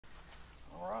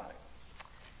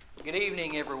Good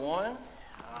evening, everyone.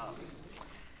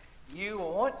 You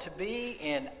want to be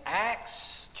in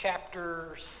Acts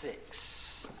chapter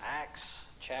 6. Acts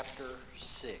chapter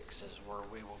 6 is where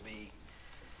we will be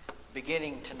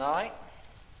beginning tonight.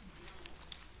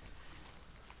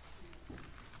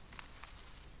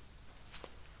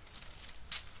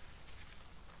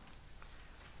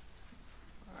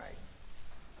 All right.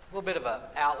 A little bit of an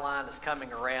outline is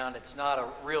coming around. It's not a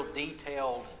real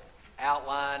detailed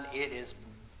outline. It is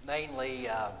mainly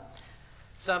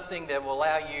something that will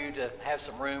allow you to have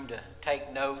some room to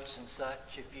take notes and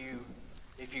such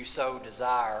if you so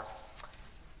desire.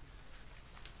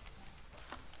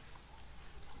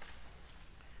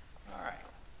 All right.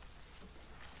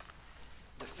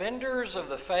 Defenders of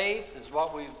the faith is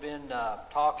what we've been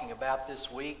talking about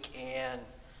this week, and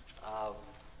I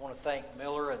want to thank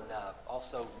Miller and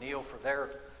also Neil for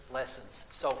their lessons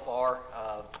so far.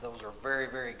 Those are very,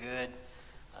 very good.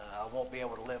 I won't be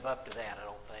able to live up to that, I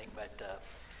don't think, but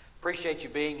appreciate you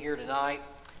being here tonight.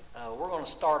 We're going to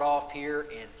start off here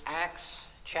in Acts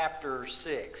chapter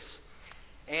 6.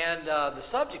 And the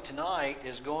subject tonight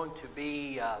is going to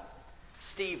be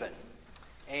Stephen.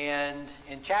 And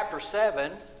in chapter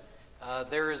 7,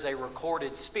 there is a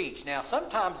recorded speech. Now,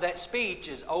 sometimes that speech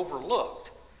is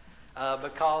overlooked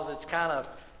because it's kind of,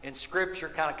 in Scripture,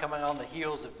 kind of coming on the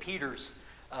heels of Peter's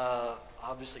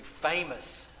obviously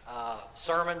famous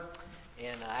sermon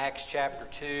in Acts chapter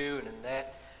 2 and in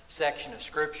that section of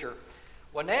Scripture.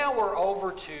 Well, now we're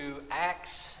over to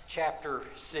Acts chapter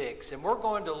 6, and we're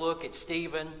going to look at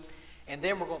Stephen, and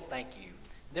then we're going to thank you.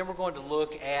 Then we're going to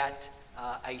look at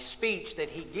a speech that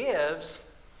he gives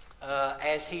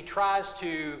as he tries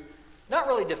to not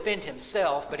really defend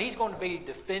himself, but he's going to be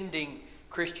defending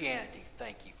Christianity.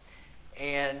 Thank you.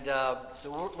 And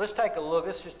so let's take a look.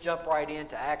 Let's just jump right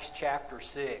into Acts chapter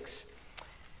 6.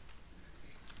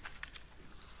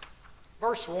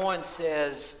 Verse 1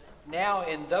 says, "Now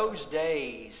in those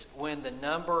days when the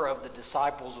number of the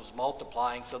disciples was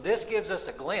multiplying," so this gives us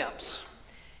a glimpse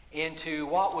into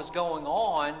what was going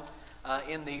on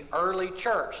in the early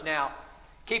church. Now,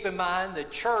 keep in mind the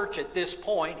church at this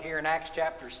point here in Acts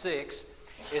chapter 6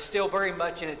 is still very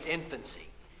much in its infancy.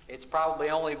 It's probably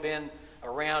only been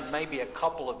around maybe a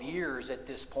couple of years at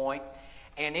this point.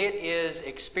 And it is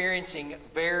experiencing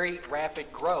very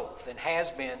rapid growth and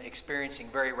has been experiencing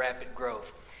very rapid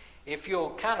growth. If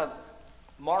you'll kind of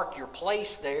mark your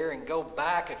place there and go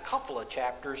back a couple of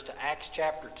chapters to Acts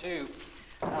chapter 2,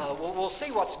 we'll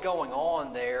see what's going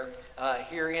on there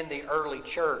here in the early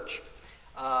church.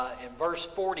 In verse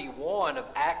 41 of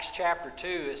Acts chapter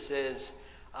 2, it says,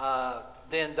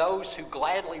 "Then those who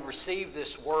gladly received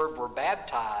this word were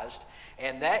baptized,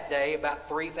 and that day about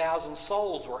 3,000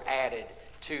 souls were added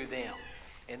to them."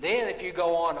 And then if you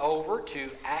go on over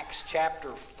to Acts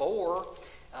chapter 4,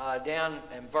 down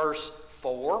in verse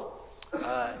 4,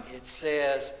 it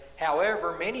says,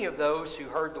 "However, many of those who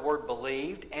heard the word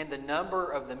believed, and the number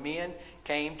of the men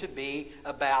came to be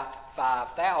about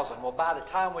 5,000. Well, by the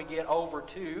time we get over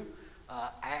to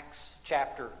Acts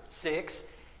chapter 6,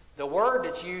 the word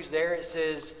that's used there, it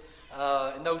says,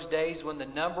 in those days when the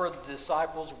number of the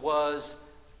disciples was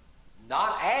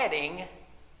not adding,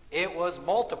 it was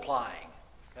multiplying.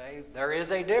 Okay, there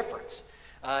is a difference.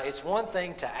 It's one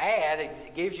thing to add.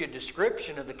 It gives you a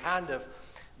description of the kind of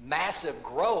massive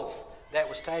growth that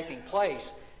was taking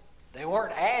place. They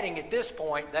weren't adding at this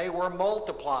point. They were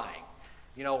multiplying.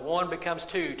 You know, 1 becomes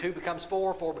 2, 2 becomes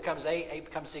 4, 4 becomes 8, 8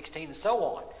 becomes 16, and so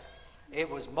on. It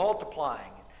was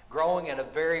multiplying, growing at a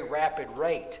very rapid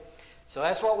rate. So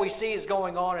that's what we see is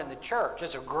going on in the church.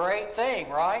 It's a great thing,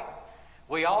 right?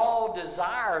 We all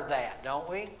desire that, don't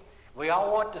we? We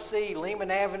all want to see Lehman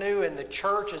Avenue and the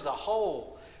church as a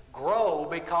whole grow,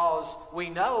 because we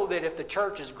know that if the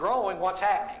church is growing, what's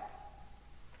happening?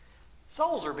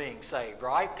 Souls are being saved,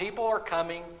 right? People are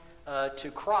coming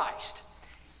to Christ.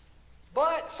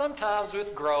 But sometimes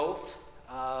with growth,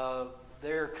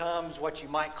 there comes what you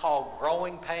might call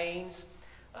growing pains.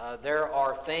 There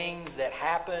are things that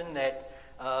happen that,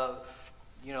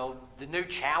 the new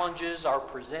challenges are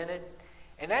presented.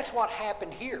 And that's what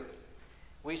happened here.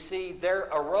 We see there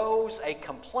arose a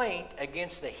complaint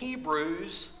against the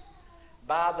Hebrews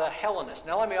by the Hellenists.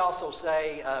 Now let me also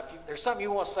say, if there's something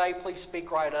you want to say, please speak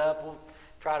right up. We'll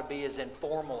try to be as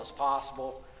informal as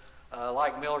possible.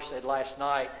 Like Miller said last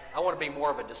night, I want to be more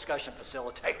of a discussion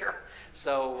facilitator.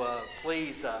 So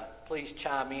please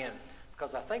chime in,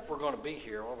 because I think we're going to be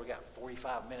here. Well, we got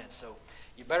 45 minutes, so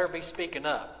you better be speaking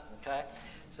up, okay?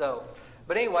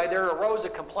 But anyway, there arose a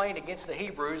complaint against the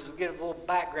Hebrews. We'll get a little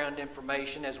background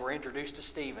information as we're introduced to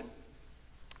Stephen.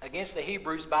 Against the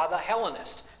Hebrews by the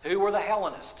Hellenists. Who were the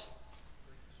Hellenists?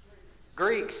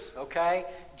 Greeks, okay?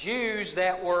 Jews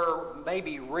that were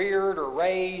maybe reared or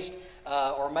raised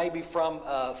or maybe from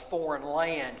a foreign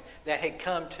land that had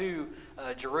come to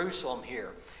Jerusalem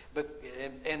here.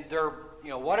 And their,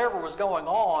 whatever was going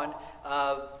on,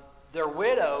 their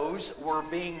widows were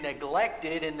being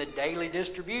neglected in the daily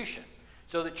distribution.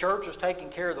 So the church was taking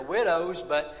care of the widows,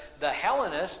 but the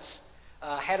Hellenists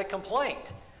had a complaint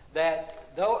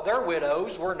that their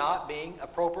widows were not being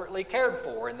appropriately cared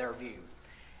for in their view.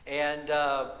 And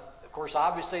of course,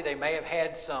 obviously, they may have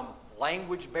had some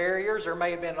language barriers. There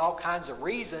may have been all kinds of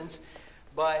reasons,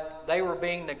 but they were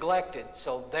being neglected.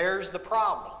 So there's the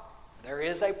problem. There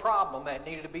is a problem that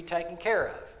needed to be taken care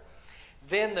of.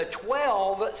 Then the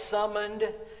 12 summoned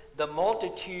the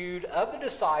multitude of the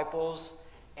disciples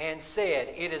and said,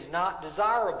 "It is not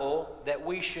desirable that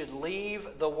we should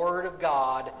leave the word of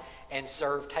God and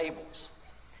serve tables.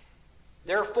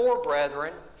 Therefore,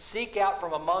 brethren, seek out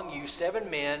from among you 7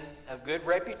 men of good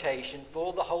reputation,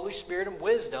 full of the Holy Spirit and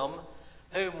wisdom,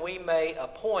 whom we may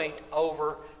appoint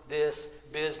over this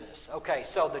business." Okay,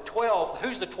 so the 12,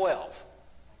 who's the 12?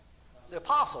 The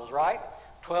apostles, right?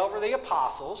 12 are the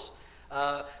apostles.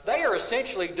 They are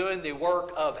essentially doing the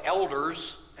work of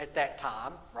elders at that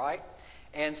time, right?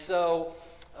 And so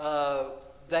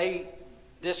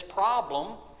this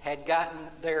problem had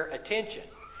gotten their attention.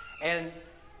 And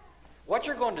what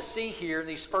you're going to see here in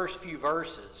these first few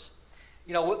verses,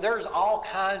 there's all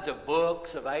kinds of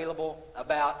books available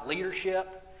about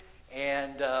leadership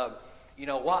and,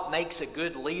 what makes a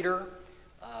good leader,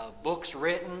 books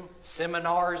written,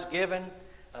 seminars given.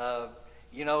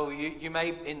 You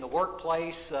may, in the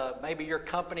workplace, maybe your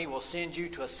company will send you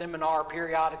to a seminar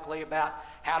periodically about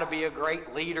how to be a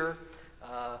great leader.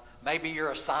 Maybe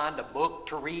you're assigned a book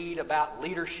to read about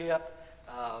leadership.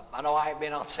 I know I have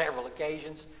been on several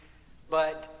occasions.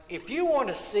 But if you want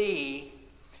to see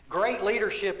great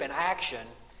leadership in action,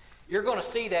 you're going to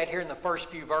see that here in the first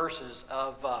few verses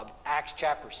of Acts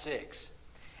chapter 6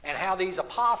 and how these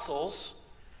apostles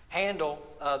handle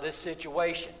this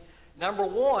situation. Number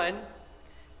one,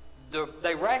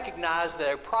 they recognized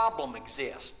that a problem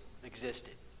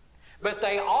existed. But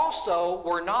they also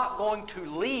were not going to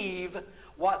leave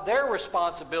what their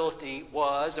responsibility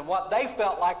was and what they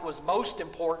felt like was most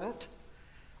important.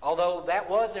 Although that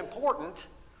was important,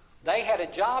 they had a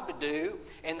job to do,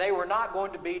 and they were not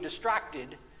going to be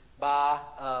distracted by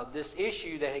this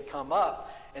issue that had come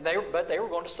up. But they were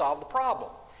going to solve the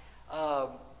problem.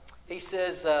 He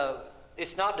says,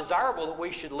 it's not desirable that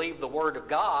we should leave the Word of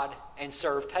God and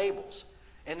serve tables.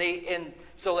 And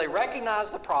so they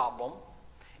recognized the problem.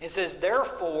 It says,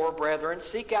 therefore, brethren,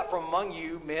 seek out from among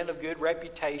you men of good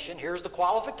reputation. Here's the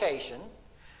qualification.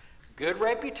 Good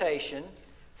reputation,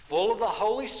 full of the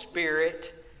Holy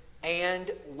Spirit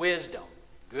and wisdom.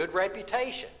 Good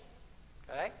reputation.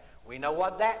 Okay? We know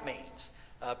what that means.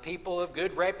 People of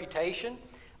good reputation,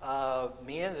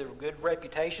 men of good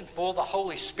reputation, full of the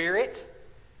Holy Spirit.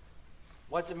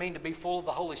 What does it mean to be full of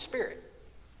the Holy Spirit?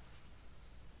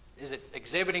 Is it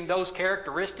exhibiting those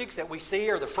characteristics that we see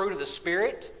are the fruit of the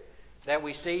Spirit that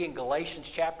we see in Galatians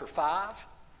chapter 5?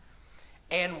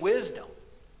 And wisdom.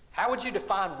 How would you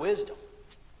define wisdom?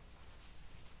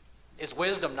 Is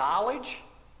wisdom knowledge?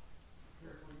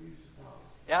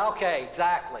 Yeah, okay,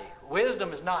 exactly.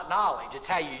 Wisdom is not knowledge. It's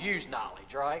how you use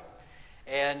knowledge, right?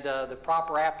 And the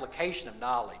proper application of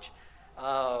knowledge.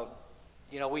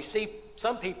 We see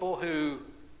some people who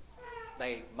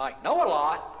they might know a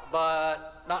lot,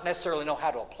 but not necessarily know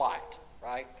how to apply it,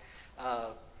 right?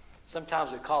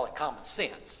 Sometimes we call it common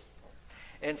sense.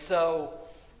 And so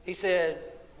he said,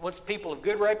 once people of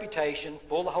good reputation,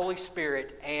 full of the Holy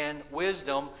Spirit and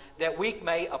wisdom, that we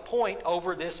may appoint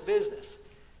over this business.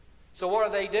 So what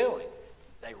are they doing?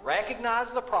 They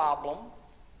recognize the problem,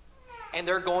 and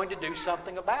they're going to do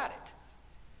something about it.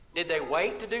 Did they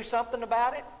wait to do something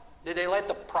about it? Did they let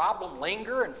the problem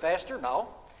linger and fester? No.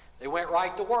 They went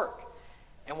right to work.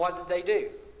 And what did they do?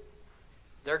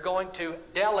 They're going to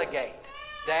delegate.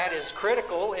 That is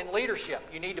critical in leadership.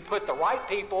 You need to put the right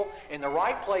people in the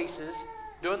right places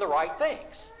doing the right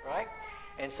things, right?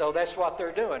 And so that's what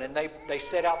they're doing. And they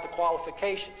set out the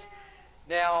qualifications.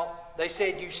 Now, they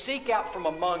said, you seek out from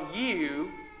among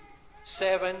you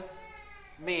 7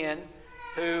 men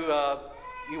who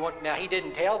you want. Now, he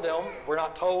didn't tell them. We're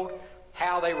not told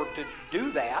how they were to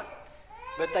do that,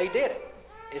 but they did it.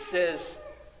 It says,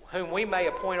 whom we may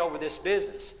appoint over this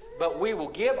business, but we will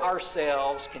give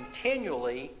ourselves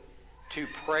continually to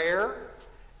prayer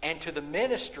and to the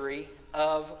ministry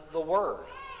of the word.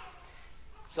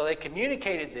 So they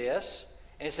communicated this,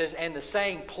 and it says, and the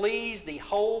saying pleased the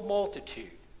whole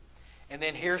multitude. And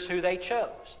then here's who they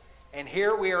chose. And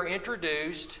here we are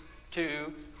introduced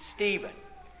to Stephen.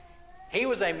 He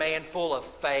was a man full of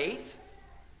faith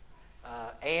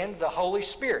and the Holy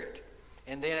Spirit.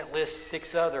 And then it lists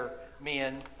 6 other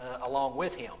men along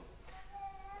with him.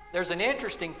 There's an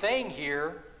interesting thing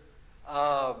here.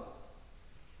 All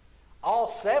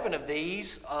 7 of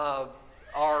these are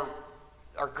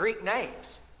Greek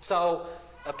names. So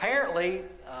apparently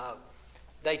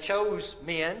they chose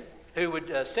men who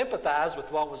would sympathize with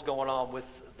what was going on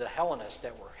with the Hellenists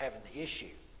that were having the issue.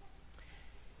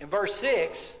 In verse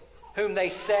 6, whom they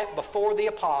set before the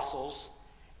apostles,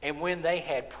 and when they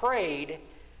had prayed,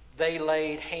 they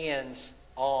laid hands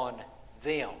on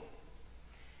them.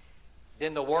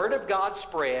 Then the word of God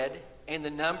spread, and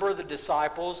the number of the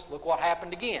disciples, look what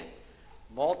happened again,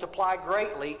 multiplied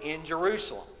greatly in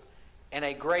Jerusalem, and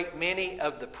a great many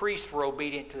of the priests were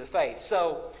obedient to the faith.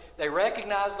 So they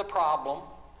recognized the problem.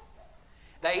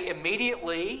 They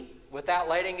immediately, without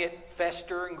letting it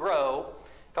fester and grow,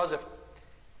 because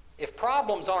if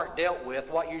problems aren't dealt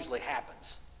with, what usually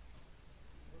happens?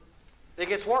 It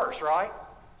gets worse, right?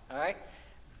 All right?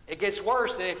 It gets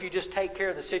worse than if you just take care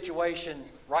of the situation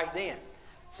right then.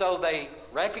 So they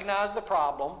recognized the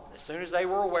problem as soon as they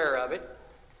were aware of it.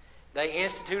 They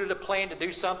instituted a plan to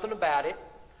do something about it.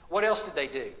 What else did they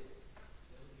do?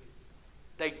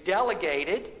 They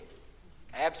delegated.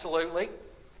 Absolutely.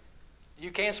 You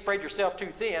can't spread yourself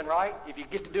too thin, right? If you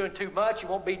get to doing too much, you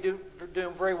won't be doing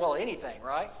very well at anything,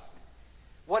 right?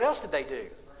 What else did they do?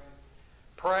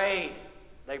 Prayed.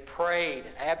 They prayed,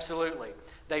 absolutely.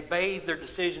 They bathed their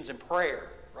decisions in prayer,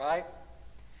 right?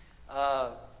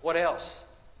 What else?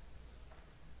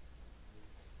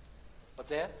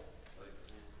 What's that?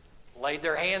 Laid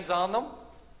their hands on them.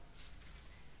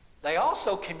 They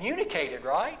also communicated,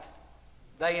 right?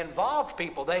 They involved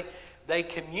people. They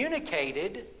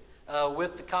communicated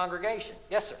with the congregation.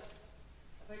 Yes, sir.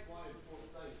 I think one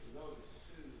important thing to notice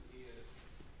too is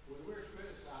when we're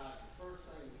criticized, the first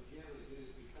thing we generally do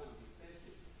is become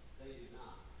defensive. They did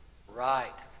not.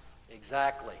 Right.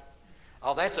 Exactly.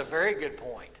 Oh, that's a very good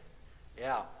point.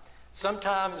 Yeah.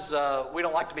 Sometimes we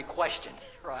don't like to be questioned,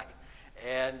 right?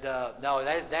 And no,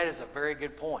 that is a very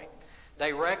good point.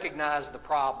 They recognized the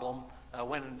problem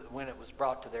when it was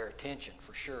brought to their attention,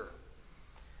 for sure.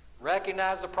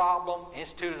 Recognized the problem,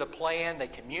 instituted a plan, they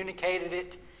communicated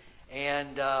it,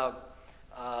 and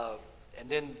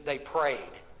then they prayed,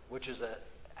 which is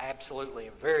absolutely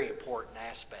a very important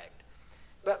aspect.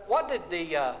 But what did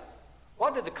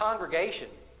the congregation,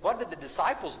 what did the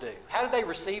disciples do? How did they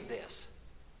receive this?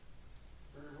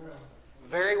 Very well.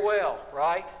 Very well,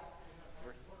 right?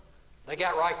 They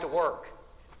got right to work.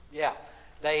 Yeah,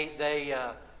 they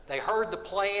heard the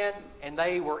plan, and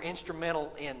they were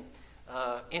instrumental in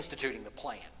instituting the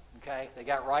plan. Okay, they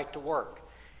got right to work,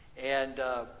 and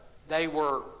they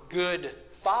were good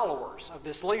followers of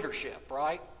this leadership,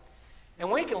 right? And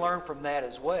we can learn from that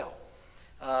as well.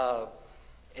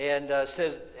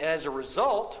 Says, as a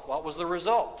result, what was the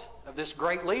result of this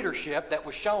great leadership that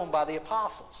was shown by the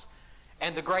apostles?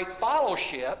 And the great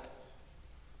fellowship.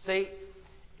 See,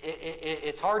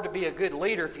 it's hard to be a good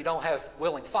leader if you don't have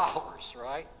willing followers,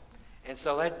 right? And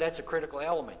so that's a critical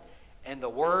element. And the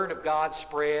word of God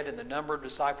spread, and the number of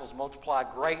disciples multiplied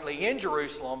greatly in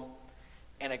Jerusalem,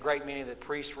 and a great many of the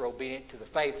priests were obedient to the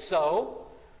faith. So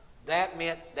that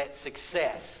meant that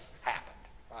success happened,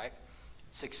 right?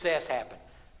 Success happened.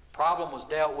 Problem was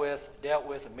dealt with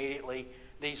immediately.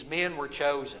 These men were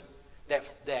chosen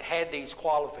that had these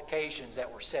qualifications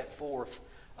that were set forth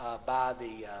by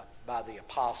the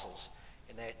apostles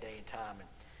in that day and time,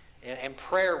 and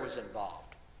prayer was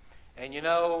involved. And you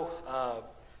know, of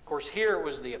course, here it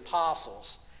was the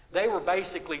apostles. They were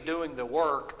basically doing the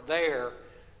work there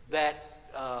that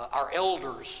our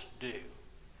elders do,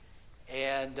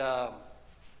 and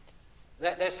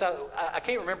that's I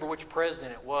can't remember which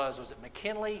president it was. Was it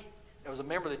McKinley? It was a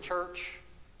member of the church,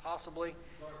 possibly.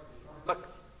 But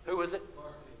who was it?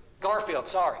 Garfield.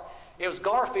 Sorry, it was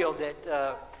Garfield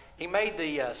that he made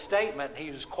the statement.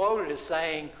 He was quoted as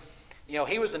saying, you know,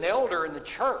 he was an elder in the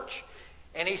church,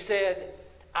 and he said,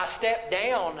 "I stepped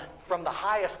down from the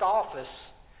highest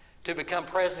office to become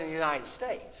president of the United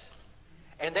States,"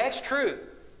 and that's true.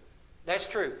 That's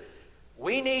true.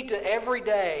 We need to every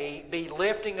day be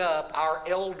lifting up our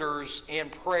elders in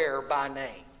prayer by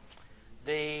name.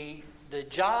 The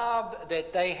job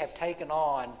that they have taken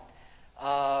on,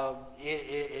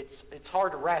 it's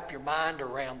hard to wrap your mind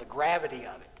around the gravity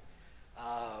of it.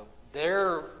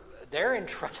 They're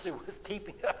entrusted with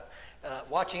keeping up,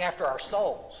 watching after our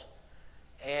souls,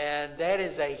 and that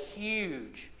is a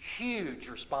huge, huge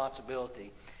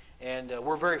responsibility. And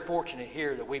we're very fortunate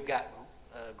here that we've got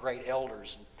great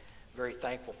elders. very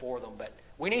thankful for them. But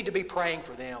we need to be praying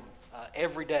for them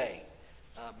every day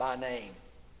by name.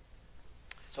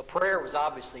 So prayer was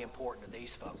obviously important to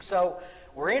these folks. So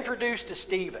we're introduced to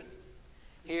Stephen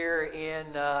here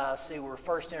in, we're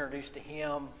first introduced to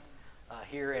him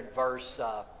here in verse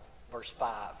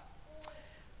 5.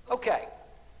 Okay,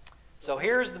 so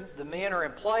here's the men are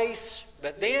in place,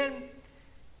 but then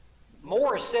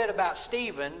more is said about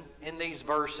Stephen in these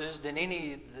verses than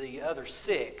any of the other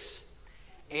 6.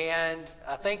 And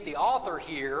I think the author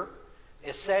here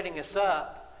is setting us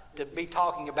up to be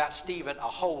talking about Stephen a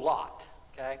whole lot.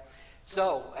 Okay?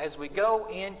 So, as we go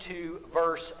into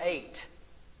verse 8,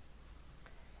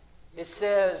 it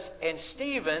says, "And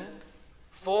Stephen,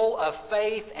 full of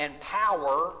faith and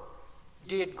power,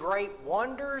 did great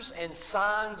wonders and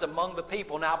signs among the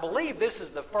people." Now, I believe this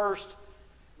is the first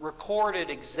recorded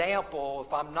example,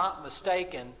 if I'm not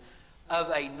mistaken, of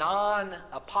a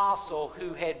non-apostle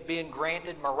who had been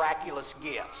granted miraculous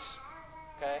gifts.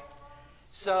 Okay?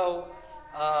 So,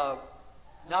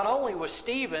 not only was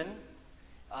Stephen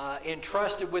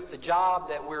entrusted with the job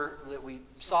that we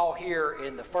saw here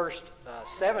in the first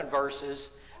 7 verses,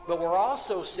 but we're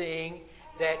also seeing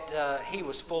that he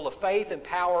was full of faith and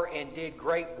power and did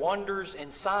great wonders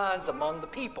and signs among the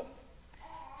people.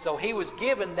 So he was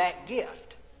given that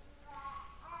gift.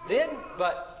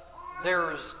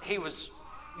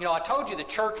 I told you the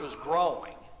church was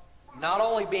growing, not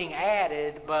only being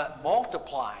added, but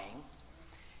multiplying,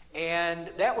 and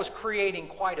that was creating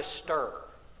quite a stir.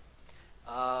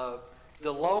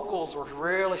 The locals were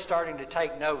really starting to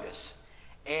take notice,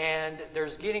 and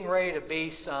there's getting ready to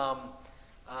be some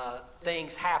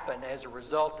things happen as a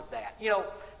result of that.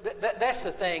 That's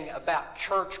the thing about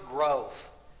church growth.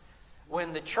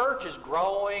 When the church is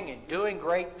growing and doing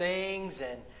great things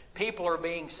and people are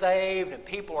being saved and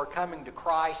people are coming to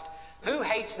Christ, who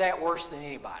hates that worse than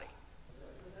anybody?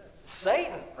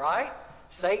 Satan, right?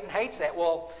 Satan hates that.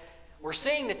 Well, we're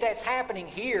seeing that that's happening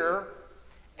here,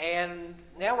 and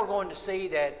now we're going to see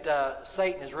that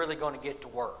Satan is really going to get to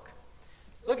work.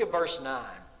 Look at verse 9.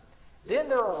 "Then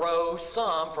there arose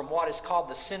some from what is called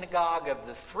the synagogue of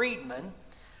the freedmen,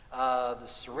 the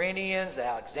Cyrenians, the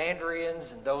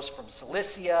Alexandrians, and those from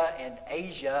Cilicia and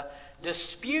Asia,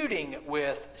 disputing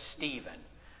with Stephen."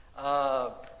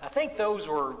 I think those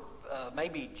were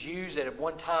maybe Jews that had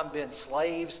one time been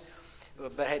slaves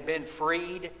but had been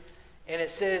freed. And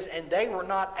it says, "And they were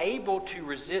not able to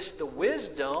resist the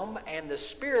wisdom and the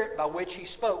spirit by which he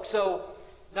spoke." So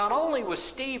not only was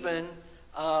Stephen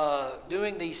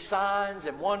doing these signs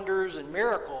and wonders and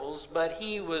miracles, but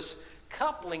he was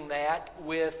coupling that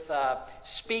with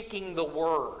speaking the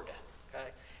word.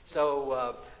 Okay,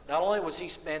 so not only was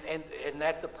he and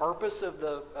that the purpose of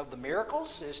the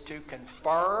miracles is to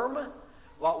confirm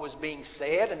what was being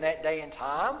said in that day and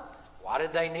time. Why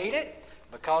did they need it?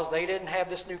 Because they didn't have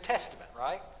this New Testament,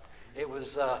 right? It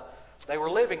was they were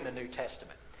living the New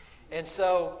Testament, and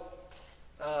so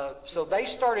they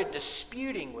started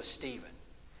disputing with Stephen.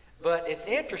 But it's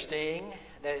interesting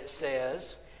that it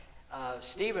says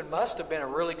Stephen must have been a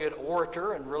really good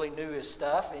orator and really knew his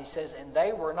stuff. And he says, "And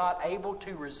they were not able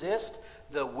to resist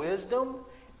the wisdom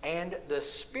and the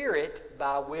spirit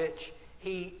by which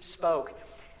he spoke."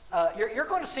 You're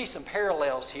going to see some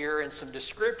parallels here and some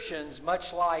descriptions,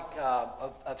 much like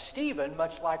of Stephen,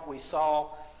 much like we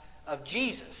saw of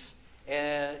Jesus.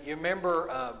 And you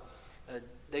remember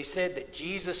they said that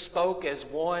Jesus spoke as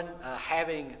one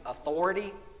having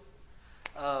authority.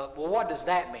 Well, what does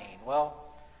that mean? Well,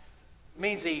 it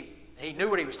means he knew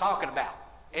what he was talking about.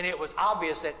 And it was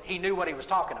obvious that he knew what he was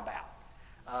talking about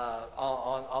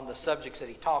on the subjects that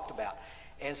he talked about.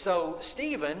 And so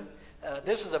Stephen,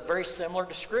 this is a very similar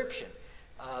description.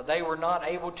 They were not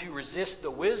able to resist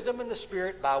the wisdom and the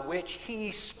spirit by which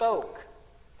he spoke.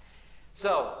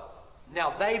 So, now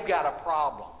they've got a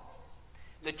problem.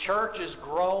 The church is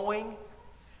growing,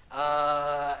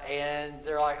 and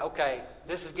they're like, okay,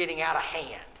 this is getting out of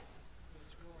hand.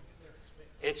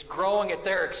 It's growing at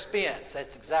their expense.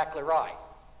 That's exactly right.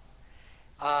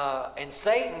 And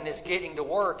Satan is getting to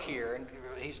work here, and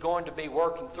he's going to be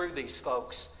working through these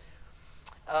folks.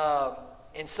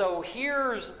 And so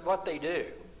here's what they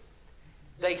do.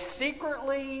 They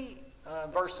secretly,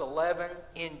 verse 11,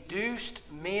 induced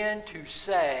men to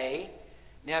say,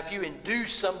 now if you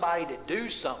induce somebody to do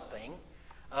something,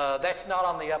 that's not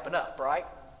on the up and up, right?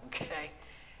 Okay.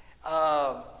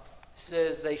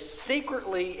 Says they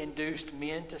secretly induced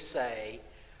men to say,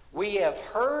 "We have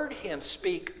heard him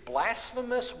speak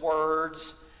blasphemous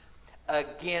words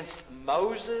against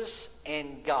Moses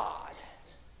and God."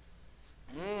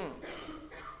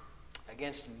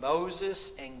 Against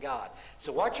Moses and God.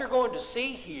 So what you're going to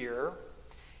see here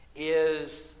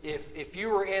is if you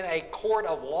were in a court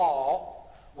of law,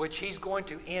 which he's going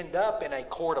to end up in a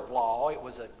court of law. It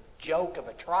was a joke of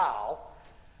a trial.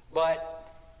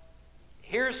 But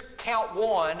here's count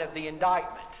one of the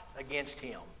indictment against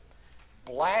him.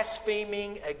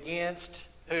 Blaspheming against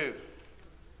who?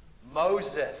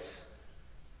 Moses.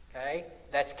 Okay?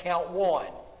 That's count one.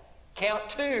 Count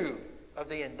two of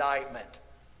the indictment.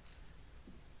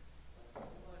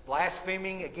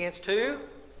 Blaspheming against who?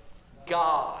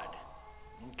 God.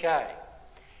 Okay.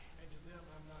 And to them,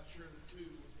 I'm not sure the two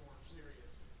was more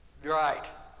serious.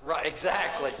 Right,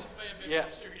 exactly. Moses may have been Yeah.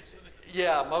 more serious than it.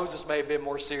 Yeah, Moses may have been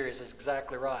more serious. That's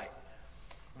exactly right.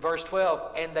 Verse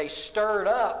 12, and they stirred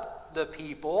up the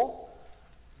people,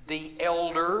 the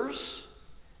elders,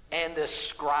 and the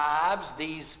scribes,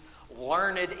 these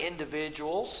learned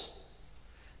individuals.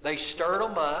 They stirred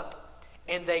them up,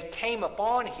 and they came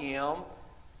upon him,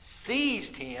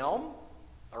 seized him,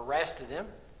 arrested him,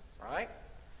 right?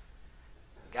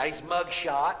 Got his mug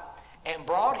shot, and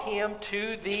brought him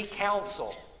to the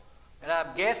council. And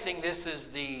I'm guessing this is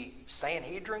the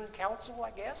Sanhedrin Council,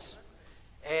 I guess.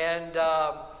 And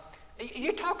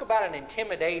you talk about an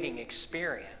intimidating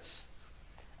experience.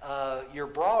 You're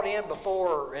brought in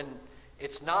before, and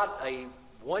it's not a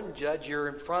one judge. You're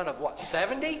in front of, what,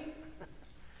 70?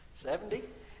 70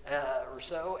 or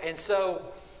so. And so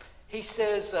he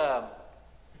says,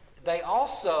 they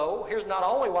also, here's not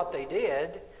only what they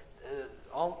did,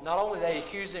 not only did they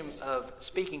accuse him of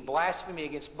speaking blasphemy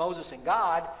against Moses and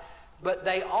God, but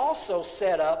they also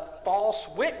set up false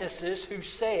witnesses who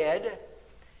said,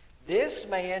 this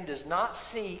man does not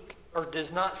seek or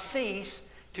does not cease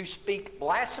to speak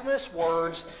blasphemous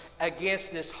words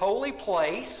against this holy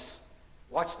place.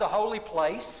 What's the holy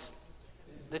place?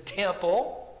 The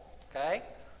temple. Okay?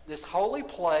 This holy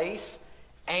place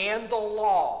and the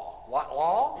law. What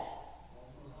law?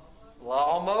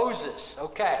 Law of Moses.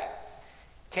 Okay.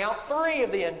 Count three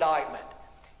of the indictment.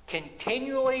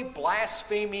 Continually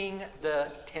blaspheming the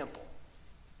temple.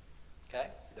 Okay?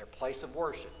 Their place of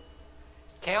worship.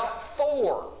 Count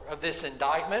four of this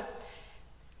indictment.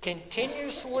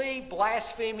 Continuously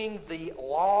blaspheming the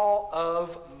law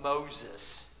of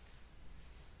Moses.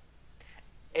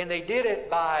 And they did it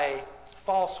by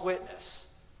false witness.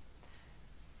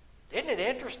 Isn't it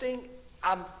interesting?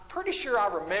 I'm pretty sure I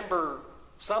remember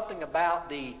something about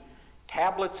the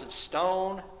tablets of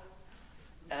stone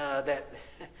that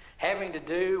having to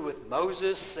do with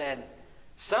Moses, and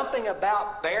something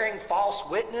about bearing false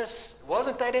witness.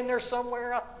 Wasn't that in there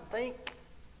somewhere, I think?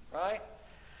 Right?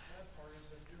 Sad part is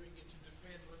they're doing it to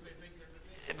defend what they think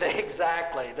they're defending.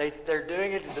 Exactly. They're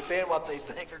doing it to defend what they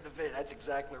think they're defending. That's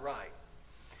exactly right.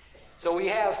 So we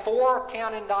have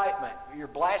 4-count indictment. You're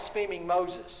blaspheming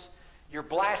Moses. You're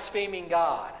blaspheming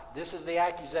God. This is the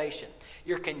accusation.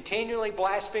 You're continually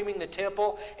blaspheming the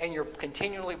temple, and you're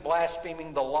continually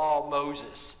blaspheming the law of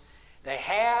Moses. They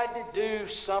had to do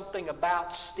something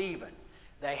about Stephen.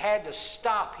 They had to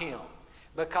stop him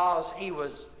because he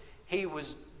was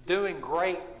doing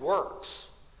great works.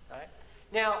 Right?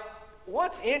 Now,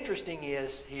 what's interesting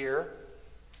is here,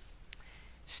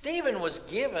 Stephen was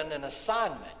given an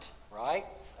assignment, right?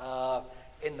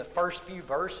 In the first few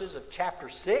verses of chapter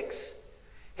 6,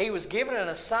 he was given an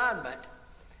assignment.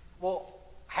 Well,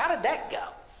 how did that go?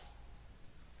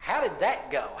 How did that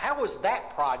go? How was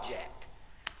that project?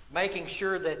 Making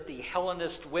sure that the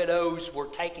Hellenist widows were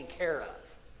taken care of.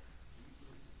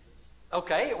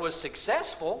 Okay, it was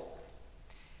successful.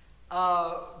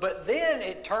 But then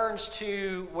it turns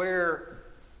to where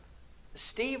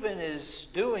Stephen is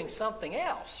doing something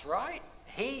else, right?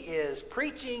 He is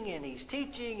preaching and he's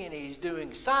teaching and he's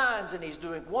doing signs and he's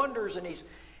doing wonders and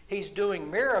he's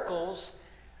doing miracles.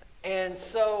 And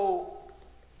so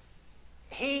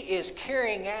he is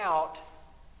carrying out,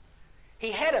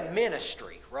 he had a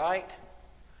ministry, right?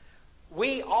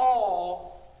 We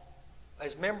all,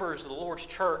 as members of the Lord's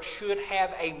church, should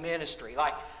have a ministry.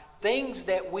 Like things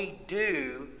that we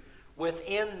do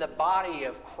within the body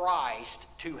of Christ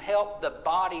to help the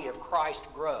body of Christ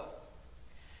grow.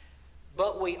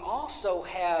 But we also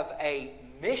have a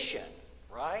mission,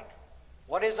 right?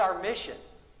 What is our mission?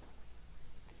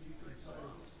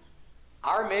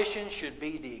 Our mission should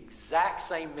be the exact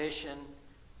same mission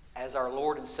as our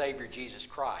Lord and Savior Jesus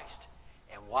Christ.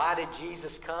 And why did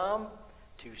Jesus come?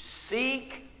 To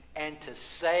seek and to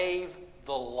save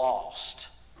the lost.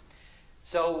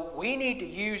 So we need to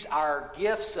use our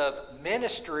gifts of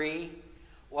ministry,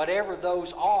 whatever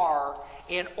those are,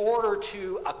 in order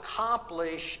to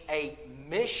accomplish a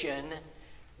mission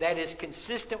that is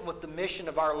consistent with the mission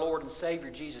of our Lord and Savior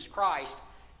Jesus Christ,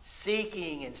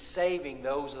 seeking and saving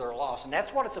those that are lost. And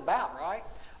that's what it's about, right?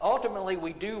 Ultimately,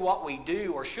 we do what we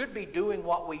do, or should be doing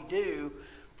what we do,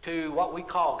 to what we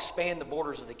call expand the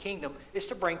borders of the kingdom, is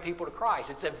to bring people to Christ.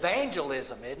 It's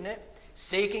evangelism, isn't it?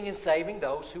 Seeking and saving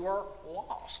those who are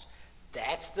lost.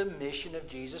 That's the mission of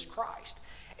Jesus Christ.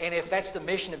 And if that's the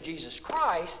mission of Jesus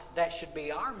Christ, that should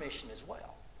be our mission as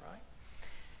well, right?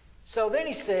 So then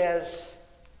he says,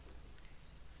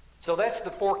 so that's the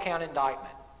four-count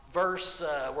indictment. Verse,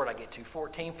 where did I get to?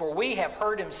 14. For we have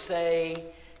heard him say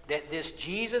that this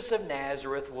Jesus of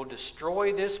Nazareth will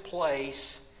destroy this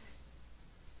place.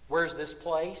 Where's this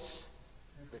place?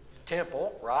 The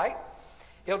temple, right?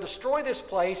 He'll destroy this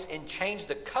place and change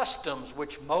the customs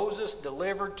which Moses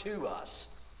delivered to us.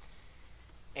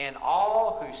 And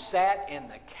all who sat in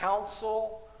the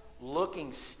council,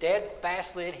 looking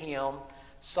steadfastly at him,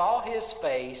 saw his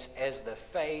face as the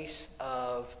face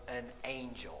of an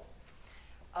angel.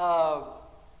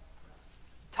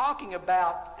 Talking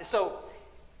about, so,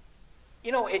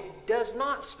 you know, it does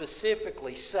not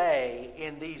specifically say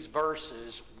in these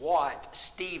verses what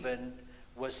Stephen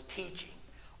was teaching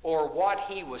or what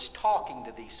he was talking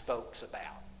to these folks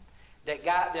about that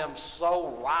got them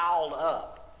so riled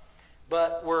up.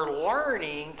 But we're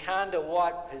learning kind of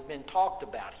what has been talked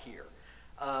about here.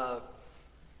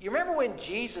 You remember when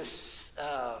Jesus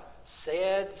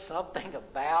said something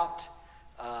about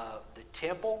the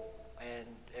temple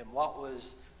and what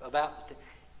was about?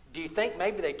 Do you think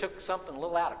maybe they took something a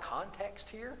little out of context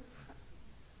here?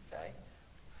 Okay.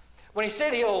 When he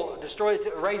said he'll destroy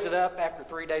it, raise it up after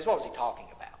 3 days, what was he talking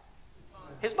about?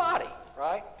 His body,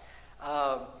 right?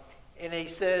 And he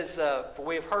says, for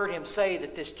we have heard him say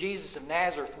that this Jesus of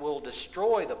Nazareth will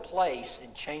destroy the place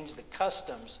and change the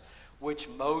customs which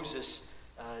Moses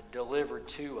delivered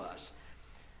to us.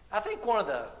 I think one of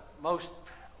the most,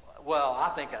 well, I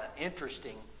think an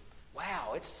interesting,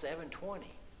 wow, it's 7:20.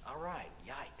 All right,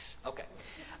 yikes. Okay.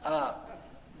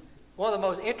 One of the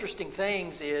most interesting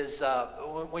things is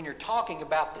when you're talking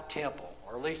about the temple,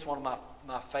 or at least one of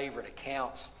my favorite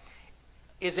accounts,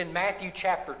 is in Matthew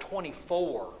chapter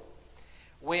 24,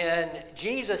 when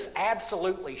Jesus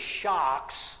absolutely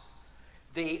shocks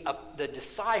the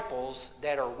disciples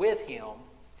that are with him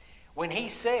when he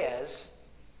says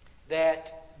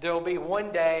that there'll be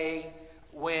one day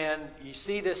when you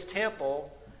see this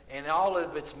temple and all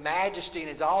of its majesty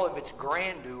and all of its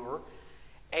grandeur,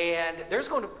 and there's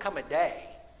going to come a day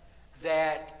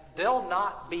that there'll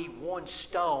not be one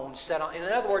stone set on. In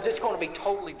other words, it's going to be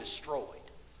totally destroyed.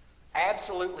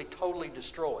 Absolutely, totally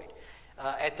destroyed.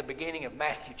 At the beginning of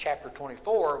Matthew chapter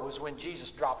 24 was when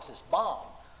Jesus drops this bomb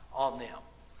on them.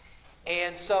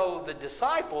 And so the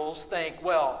disciples think,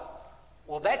 well,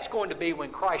 that's going to be when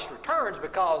Christ returns,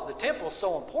 because the temple is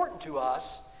so important to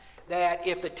us that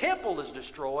if the temple is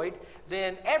destroyed,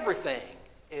 then everything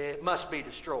must be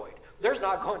destroyed. There's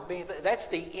not going to be anything. That's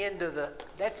the end of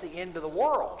the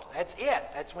world. That's it.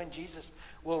 That's when Jesus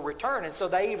will return. And so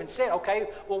they even said, okay,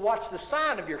 well, what's the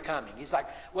sign of your coming? He's like,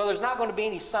 well, there's not going to be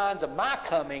any signs of my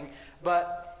coming,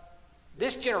 but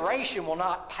this generation will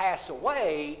not pass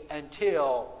away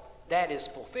until that is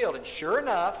fulfilled. And sure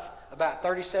enough, about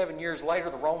 37 years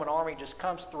later, the Roman army just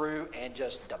comes through and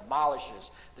just demolishes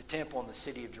the temple in the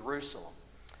city of Jerusalem.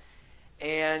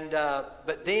 And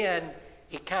but then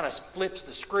he kind of flips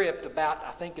the script about,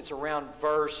 I think it's around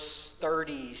verse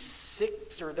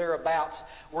 36 or thereabouts,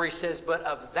 where he says, but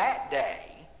of that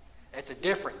day, it's a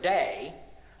different day,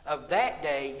 of that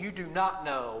day you do not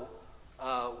know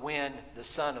when the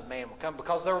Son of Man will come,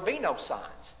 because there will be no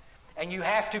signs. And you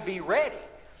have to be ready.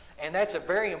 And that's a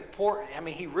very important, I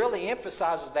mean, he really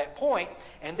emphasizes that point,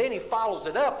 and then he follows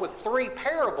it up with 3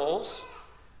 parables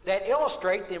that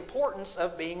illustrate the importance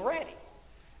of being ready.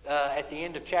 At the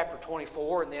end of chapter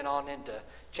 24 and then on into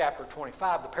chapter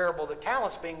 25, the parable of the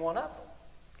talents being one of them.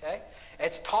 Okay?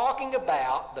 It's talking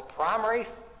about the primary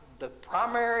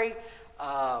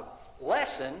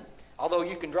lesson, although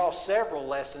you can draw several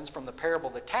lessons from the parable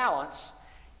of the talents,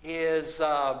 is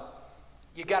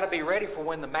you got to be ready for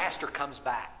when the master comes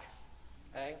back.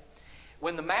 Okay?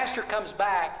 When the master comes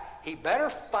back, he better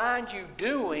find you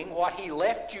doing what he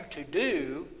left you to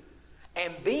do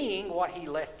and being what he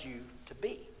left you to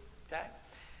be. Okay?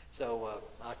 So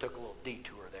I took a little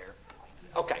detour there.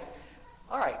 Okay.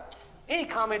 All right. Any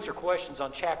comments or questions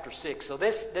on chapter 6? So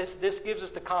this gives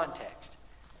us the context.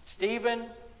 Stephen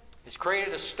has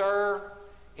created a stir.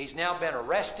 He's now been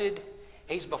arrested.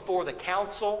 He's before the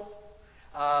council.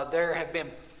 There have been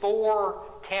 4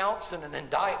 counts and an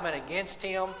indictment against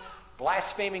him.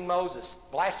 Blaspheming Moses,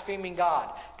 blaspheming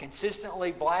God,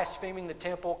 consistently blaspheming the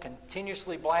temple,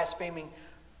 continuously blaspheming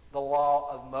the law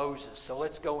of Moses. So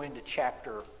let's go into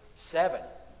chapter 7.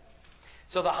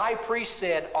 So the high priest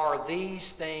said, "Are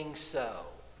these things so?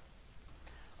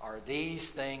 Are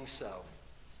these things so?"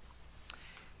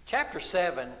 Chapter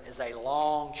 7 is a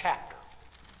long chapter,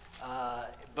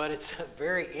 but it's a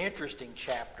very interesting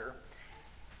chapter.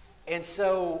 And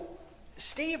so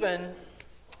Stephen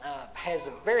has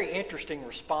a very interesting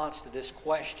response to this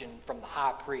question from the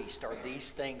high priest, "Are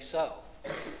these things so?"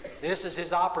 This is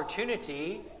his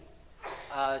opportunity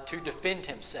to defend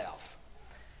himself.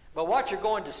 But what you're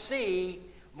going to see,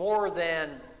 more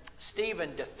than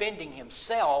Stephen defending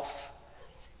himself,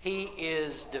 he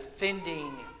is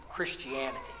defending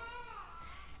Christianity.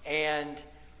 And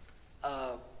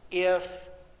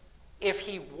if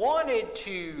he wanted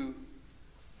to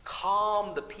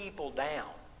calm the people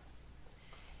down,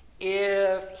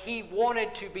 if he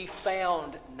wanted to be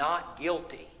found not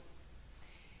guilty,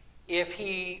 if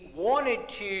he wanted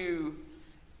to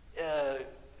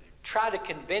try to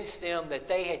convince them that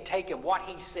they had taken what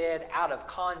he said out of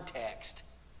context,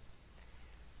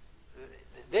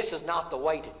 this is not the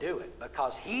way to do it,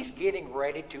 because he's getting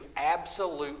ready to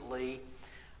absolutely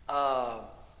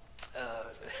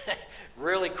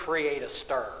really create a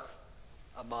stir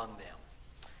among them.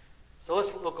 So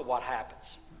let's look at what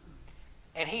happens.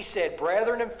 And he said,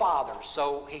 "Brethren and fathers,"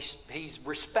 so he's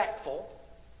respectful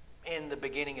in the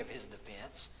beginning of his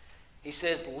defense. He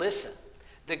says, "Listen,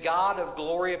 the God of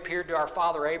glory appeared to our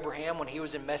father Abraham when he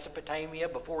was in Mesopotamia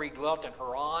before he dwelt in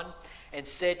Haran, and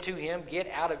said to him, 'Get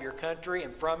out of your country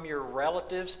and from your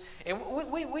relatives.'" And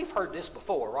we've heard this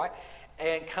before, right?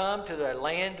 "And come to the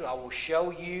land I will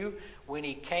show you." When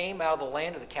he came out of the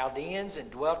land of the Chaldeans and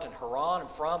dwelt in Haran,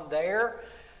 and from there,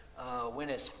 when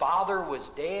his father was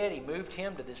dead, he moved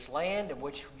him to this land in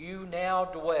which you now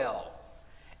dwell.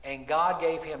 And God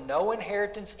gave him no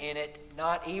inheritance in it,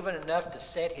 not even enough to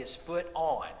set his foot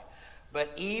on. But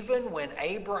even when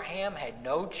Abraham had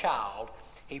no child,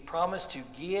 he promised to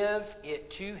give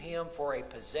it to him for a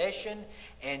possession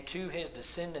and to his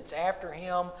descendants after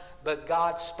him. But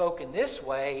God spoke in this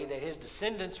way, that his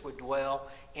descendants would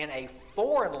dwell in a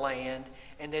foreign land,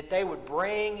 and that they would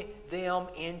bring them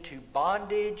into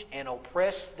bondage and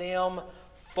oppress them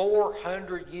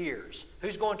 400 years.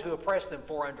 Who's going to oppress them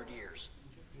 400 years?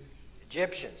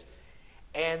 Egyptians.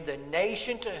 "And the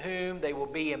nation to whom they will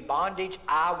be in bondage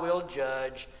I will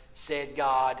judge, said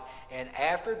God. And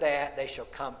after that they shall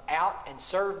come out and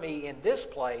serve me in this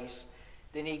place."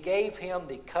 Then he gave him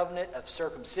the covenant of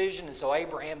circumcision. And so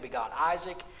Abraham begot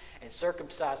Isaac and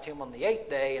circumcised him on the 8th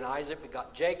day. And Isaac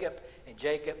begot Jacob, and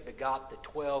Jacob begot the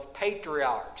 12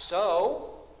 patriarchs.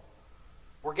 So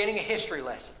we're getting a history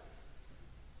lesson.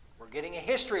 We're getting a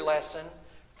history lesson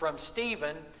from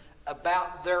Stephen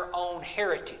about their own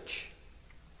heritage.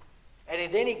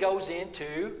 And then he goes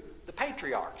into the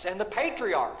patriarchs. And the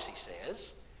patriarchs, he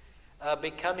says,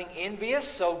 becoming envious,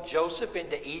 sold Joseph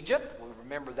into Egypt. We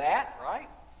remember that, right?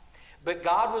 "But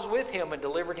God was with him and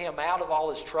delivered him out of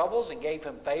all his troubles, and gave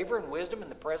him favor and wisdom in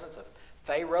the presence of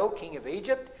Pharaoh, king of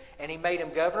Egypt. And he made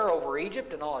him governor over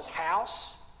Egypt and all his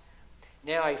house.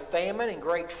 Now a famine and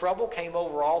great trouble came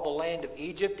over all the land of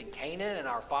Egypt and Canaan, and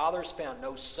our fathers found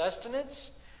no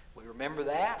sustenance." We remember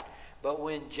that. "But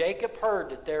when Jacob heard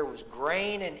that there was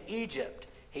grain in Egypt,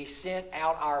 he sent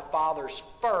out our fathers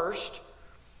first.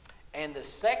 And the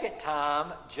second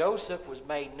time Joseph was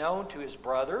made known to his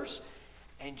brothers,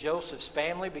 and Joseph's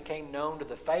family became known to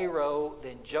the Pharaoh.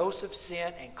 Then Joseph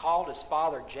sent and called his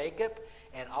father Jacob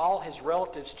and all his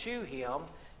relatives to him,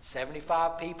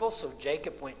 75 people. So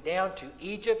Jacob went down to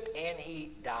Egypt, and he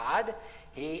died,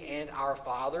 he and our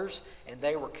fathers. And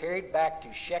they were carried back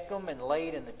to Shechem and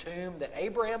laid in the tomb that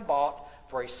Abraham bought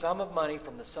for a sum of money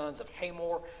from the sons of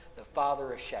Hamor, the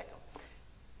father of Shechem."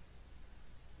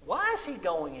 Why is he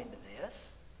going into this?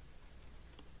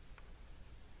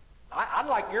 I'd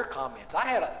like your comments.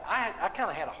 I kind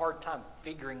of had a hard time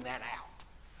figuring that out.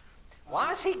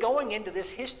 Why is he going into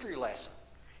this history lesson?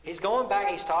 He's going back,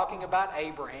 he's talking about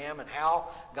Abraham and how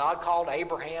God called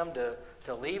Abraham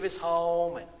to leave his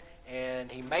home,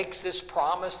 and he makes this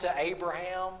promise to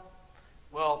Abraham,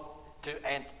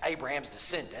 and Abraham's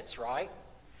descendants, right?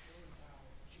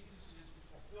 Jesus is the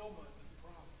fulfillment of the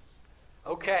promise.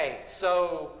 Okay,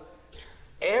 so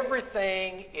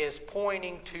everything is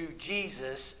pointing to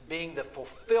Jesus being the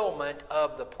fulfillment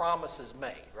of the promises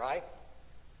made, right?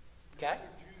 Okay?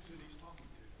 The Jews that he's talking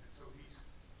to, and so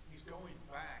he's going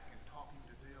back and talking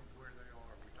to them where they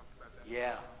are. We talked about that.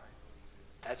 Yeah,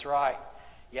 that's right.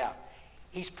 Yeah.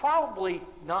 He's probably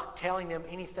not telling them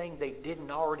anything they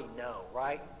didn't already know,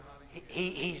 right?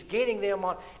 He's getting them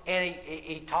on, and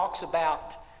he talks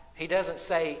about, he doesn't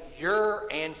say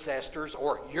your ancestors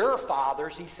or your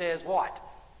fathers. He says what?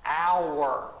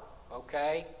 Our,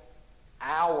 okay?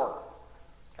 hour.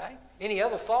 Okay? Any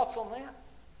other thoughts on that?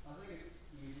 I think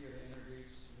it's easier to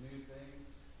introduce new things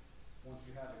once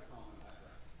you have a common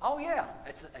background. Oh, yeah.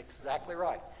 That's exactly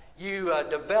right. You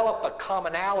develop a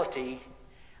commonality,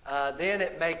 then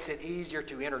it makes it easier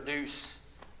to introduce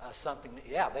something.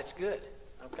 Yeah, that's good.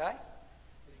 Okay?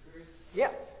 Hey, Chris? Yeah.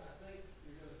 I think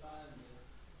you're going to find that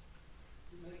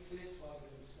it makes sense why we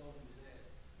would stone him to death.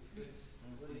 Because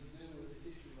what he's doing with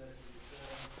this issue lesson is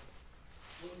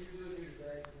what you're doing here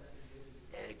today is not going to do it.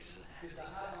 Because the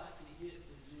highlights he hits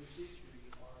in Jewish history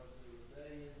are the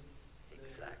rebellion,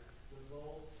 Exactly. the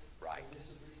revolt, Right. the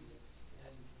disobedience.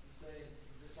 And he's saying,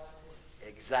 just like what?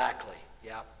 Exactly.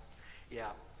 Yeah.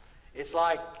 Yeah. It's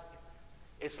like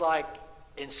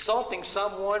insulting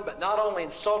someone, but not only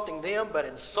insulting them, but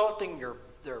insulting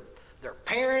their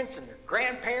parents and their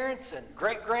grandparents and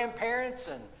great-grandparents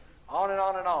and on and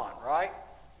on and on, right?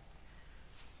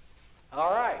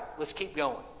 All right, let's keep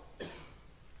going.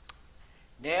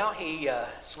 Now he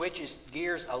switches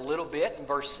gears a little bit in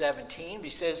verse 17. He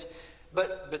says,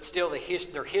 but still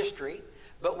their history.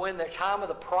 But when the time of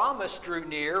the promise drew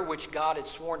near, which God had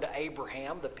sworn to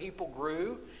Abraham, the people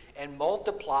grew and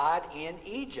multiplied in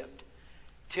Egypt,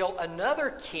 till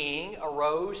another king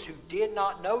arose who did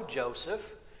not know Joseph.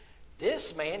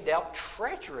 This man dealt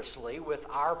treacherously with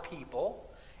our people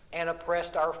and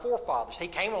oppressed our forefathers. He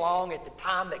came along at the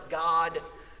time that God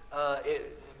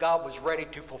was ready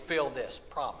to fulfill this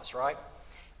promise, right?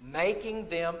 Making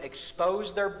them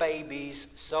expose their babies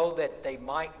so that they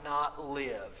might not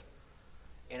live.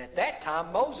 And at that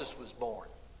time, Moses was born.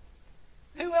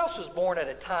 Who else was born at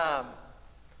a time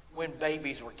when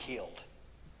babies were killed?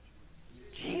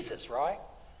 Jesus, right?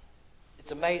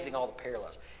 It's amazing all the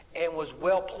parallels. And was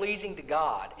well-pleasing to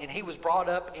God. And he was brought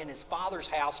up in his father's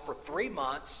house for 3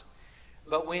 months.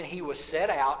 But when he was set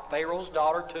out, Pharaoh's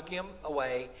daughter took him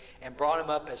away and brought him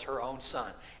up as her own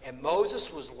son. And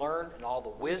Moses was learned in all the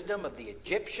wisdom of the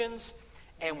Egyptians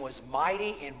and was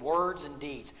mighty in words and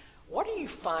deeds. What do you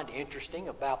find interesting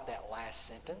about that last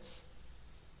sentence?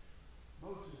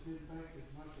 Moses didn't think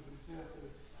as much of himself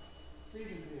as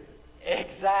Stephen did.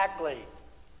 Exactly.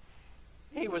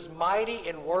 He was mighty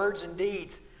in words and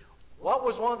deeds. What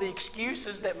was one of the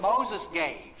excuses that Moses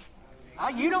gave?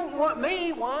 You don't want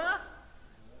me. Why?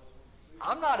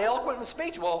 I'm not eloquent in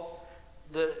speech. Well,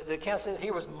 the account says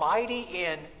he was mighty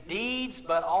in deeds,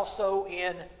 but also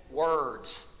in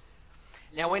words.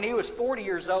 Now, when he was 40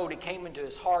 years old, it came into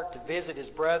his heart to visit his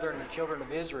brethren, the children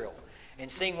of Israel.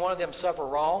 And seeing one of them suffer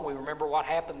wrong, we remember what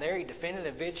happened there. He defended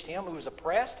and avenged him who was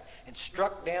oppressed and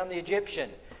struck down the Egyptian.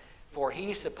 For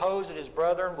he supposed that his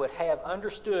brethren would have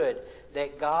understood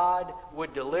that God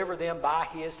would deliver them by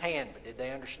his hand. But did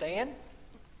they understand?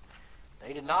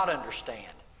 They did not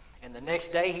understand. And the next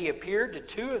day he appeared to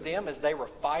 2 of them as they were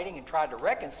fighting and tried to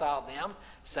reconcile them,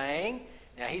 saying,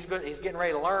 now he's getting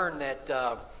ready to learn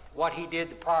that what he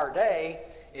did the prior day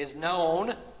is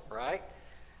known, right?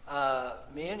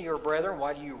 Men, your brethren,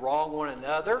 why do you wrong one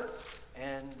another?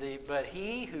 But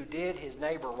he who did his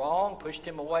neighbor wrong pushed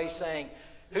him away, saying,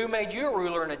 who made you a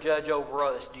ruler and a judge over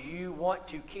us? Do you want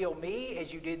to kill me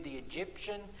as you did the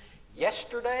Egyptian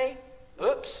yesterday?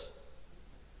 Oops.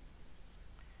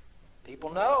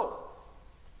 People know.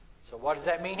 So what does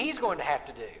that mean he's going to have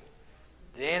to do?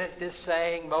 Then at this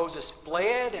saying, Moses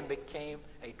fled and became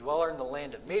a dweller in the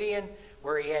land of Midian,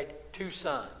 where he had 2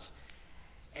 sons.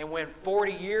 And when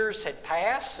 40 years had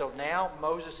passed, so now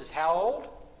Moses is how old?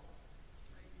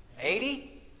 80.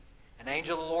 An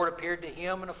angel of the Lord appeared to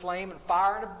him in a flame and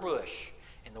fire in a bush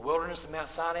in the wilderness of Mount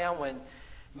Sinai. When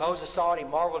Moses saw it, he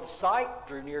marveled at the sight,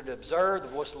 drew near to observe. The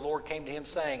voice of the Lord came to him,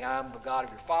 saying, I am the God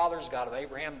of your fathers, God of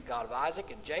Abraham, the God of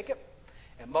Isaac and Jacob.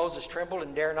 And Moses trembled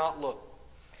and dared not look.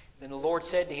 Then the Lord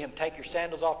said to him, take your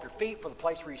sandals off your feet, for the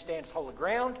place where you stand is holy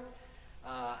ground.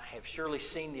 I have surely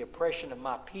seen the oppression of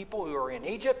my people who are in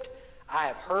Egypt. I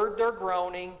have heard their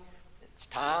groaning. It's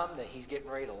time that he's getting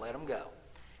ready to let them go.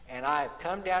 And I have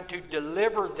come down to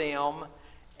deliver them,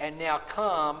 and now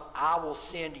come, I will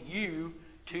send you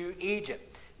to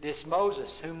Egypt. This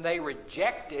Moses, whom they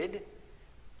rejected,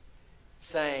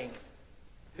 saying,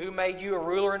 who made you a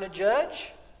ruler and a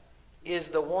judge? Is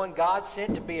the one God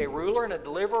sent to be a ruler and a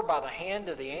deliverer by the hand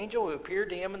of the angel who appeared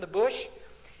to him in the bush.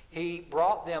 He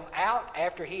brought them out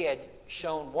after he had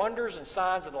shown wonders and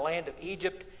signs in the land of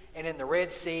Egypt and in the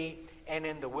Red Sea and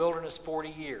in the wilderness 40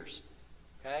 years.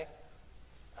 Okay?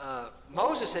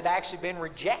 Moses had actually been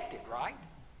rejected, right?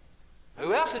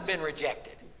 Who else had been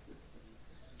rejected?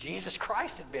 Jesus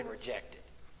Christ had been rejected.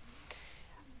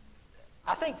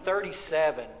 I think verse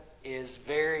 37 is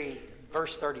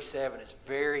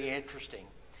very interesting.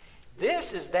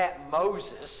 This is that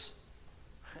Moses.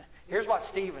 Here's what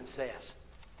Stephen says.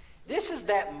 This is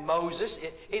that Moses.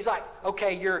 He's like,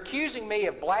 okay, you're accusing me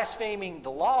of blaspheming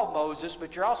the law of Moses,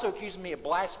 but you're also accusing me of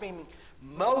blaspheming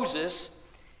Moses.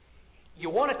 You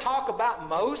want to talk about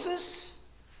Moses?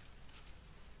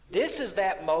 This is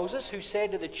that Moses who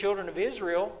said to the children of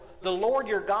Israel, the Lord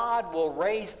your God will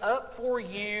raise up for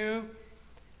you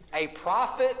a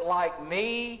prophet like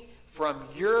me from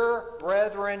your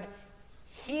brethren.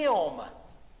 Him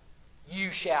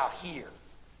you shall hear.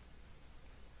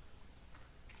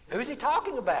 Who's he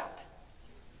talking about?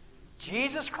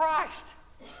 Jesus Christ.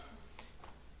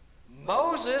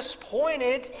 Moses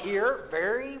pointed here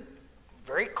very,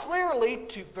 very clearly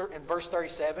to, in verse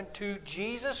 37, to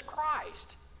Jesus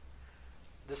Christ.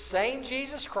 The same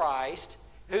Jesus Christ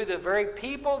who the very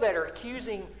people that are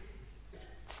accusing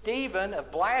Stephen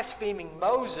of blaspheming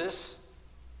Moses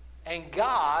and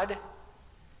God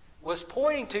was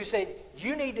pointing to, said,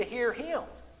 you need to hear him.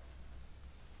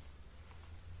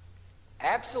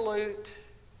 Absolute.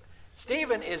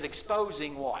 Stephen is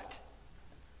exposing what?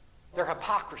 Their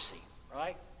hypocrisy,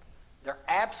 right? Their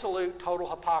absolute, total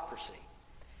hypocrisy.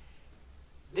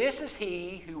 This is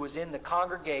he who was in the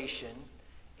congregation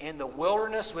in the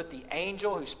wilderness with the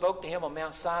angel who spoke to him on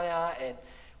Mount Sinai, and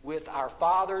with our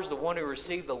fathers, the one who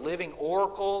received the living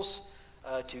oracles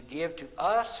to give to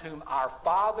us, whom our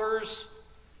fathers,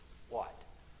 what?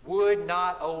 Would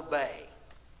not obey.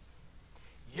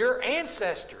 Your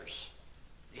ancestors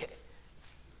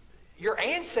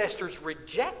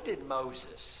rejected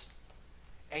Moses,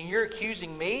 and you're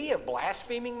accusing me of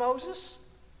blaspheming Moses?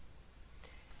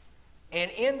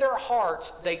 And in their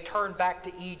hearts they turned back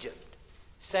to Egypt,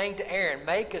 saying to Aaron,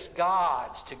 make us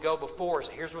gods to go before us.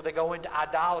 Here's where they go into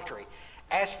idolatry.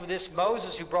 As for this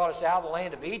Moses who brought us out of the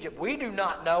land of Egypt, we do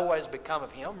not know what has become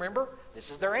of him. Remember,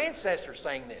 this is their ancestors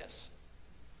saying this.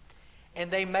 And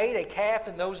they made a calf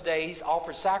in those days,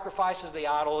 offered sacrifices to the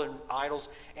idols,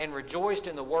 and rejoiced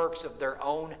in the works of their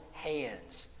own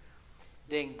hands.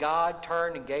 Then God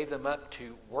turned and gave them up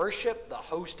to worship the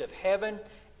host of heaven,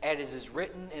 as is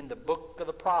written in the book of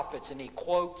the prophets. And he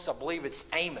quotes, I believe it's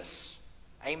Amos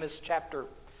chapter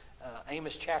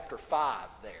 5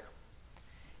 there.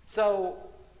 So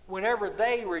whenever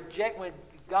when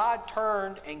God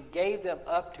turned and gave them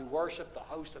up to worship the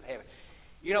host of heaven.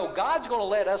 You know, God's going to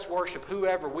let us worship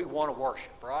whoever we want to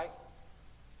worship, right?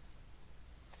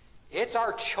 It's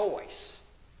our choice.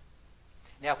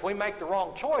 Now, if we make the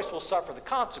wrong choice, we'll suffer the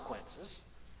consequences.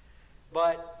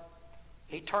 But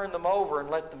he turned them over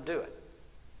and let them do it.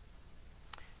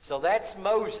 So that's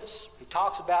Moses. He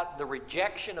talks about the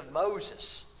rejection of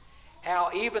Moses. How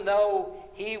even though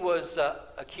he was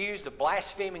accused of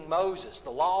blaspheming Moses, the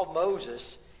law of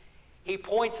Moses, he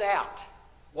points out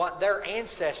what their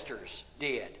ancestors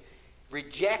did,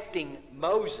 rejecting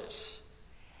Moses.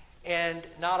 And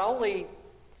not only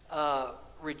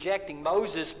rejecting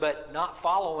Moses, but not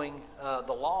following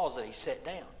the laws that he set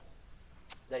down,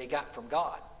 that he got from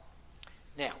God.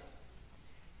 Now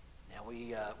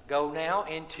we go now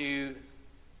into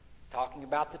talking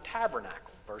about the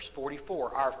tabernacle. Verse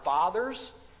 44, our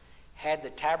fathers had the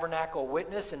tabernacle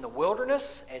witness in the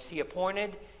wilderness as he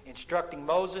appointed, instructing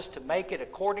Moses to make it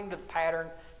according to the pattern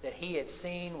that he had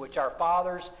seen, which our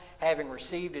fathers, having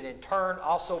received it in turn,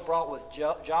 also brought with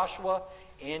Joshua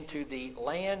into the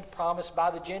land promised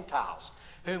by the Gentiles,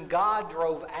 whom God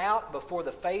drove out before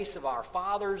the face of our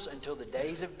fathers until the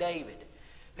days of David,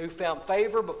 who found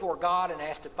favor before God and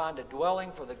asked to find a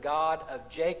dwelling for the God of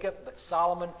Jacob. But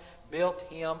Solomon built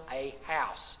him a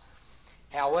house.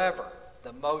 However,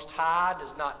 the Most High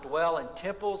does not dwell in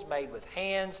temples made with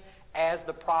hands, as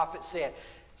the prophet said.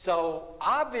 So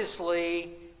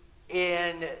obviously,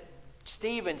 in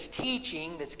Stephen's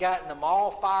teaching that's gotten them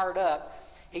all fired up,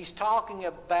 he's talking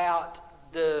about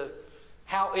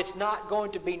how it's not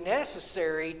going to be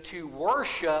necessary to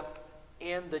worship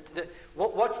in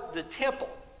what's the temple.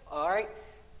 All right,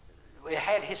 it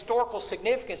had historical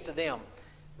significance to them,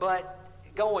 but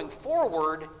going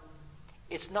forward,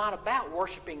 it's not about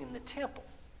worshiping in the temple.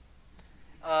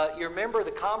 You remember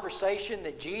the conversation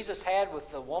that Jesus had with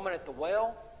the woman at the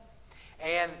well?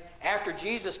 And after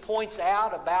Jesus points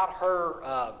out about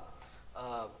her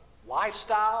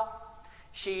lifestyle,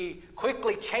 she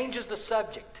quickly changes the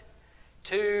subject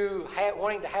to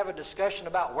wanting to have a discussion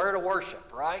about where to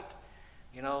worship, right?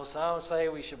 You know, some say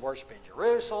we should worship in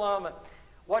Jerusalem.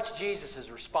 What's Jesus'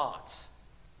 response?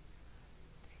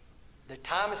 The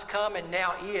time has come and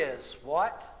now is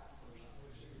what?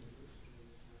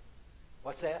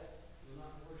 What's that?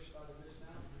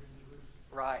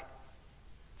 Right.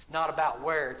 It's not about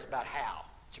where, it's about how.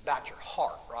 It's about your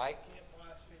heart, right? Can't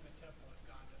blaspheme a temple if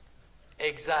God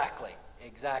doesn't.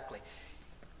 Exactly.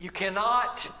 You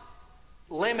cannot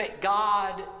limit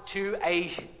God to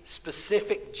a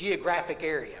specific geographic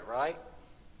area, right?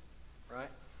 Right?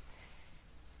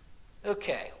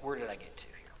 Okay, where did I get to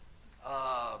here?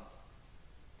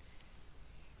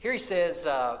 Here he says,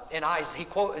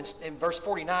 in verse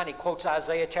 49, he quotes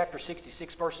Isaiah chapter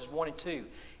 66, verses 1 and 2.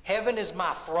 Heaven is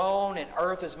my throne and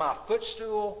earth is my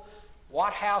footstool.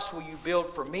 What house will you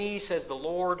build for me, says the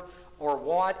Lord, or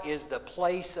what is the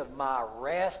place of my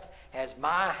rest? Has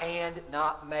my hand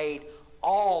not made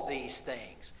all these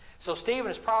things? So Stephen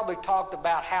has probably talked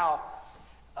about how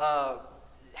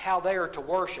they are to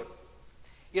worship.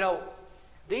 You know,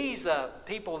 these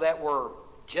people that were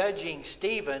judging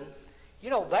Stephen, you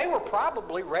know, they were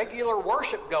probably regular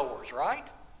worship goers, right?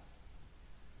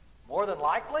 More than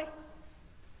likely.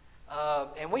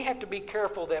 And we have to be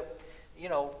careful that, you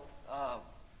know,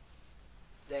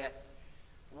 that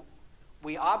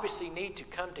we obviously need to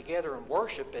come together and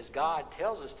worship as God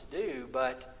tells us to do,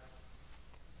 but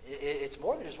it's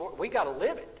more than just work. We got to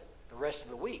live it the rest of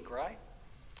the week, right?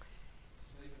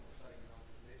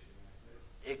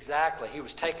 Exactly. He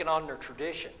was taking on their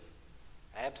tradition.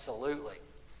 Absolutely.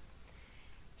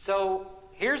 So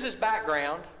here's his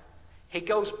background. He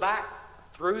goes back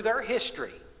through their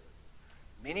history,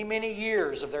 many, many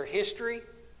years of their history.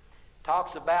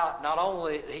 Talks about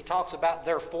he talks about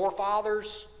their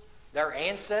forefathers, their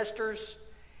ancestors.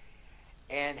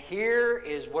 And here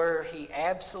is where he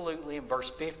absolutely, in verse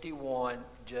 51,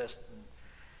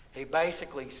 he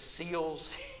basically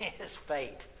seals his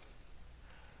fate.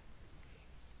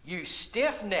 You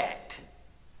stiff-necked.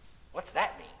 What's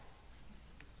that mean?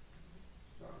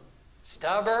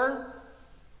 Stubborn.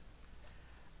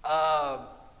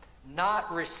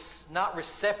 Not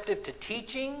receptive to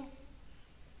teaching.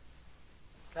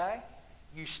 Okay?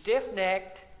 You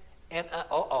stiff-necked and,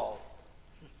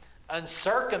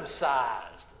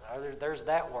 uncircumcised. There's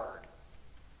that word.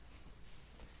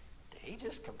 Did he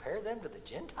just compare them to the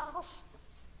Gentiles?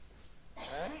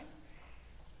 Okay?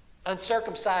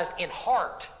 Uncircumcised in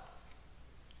heart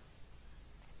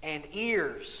and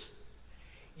ears.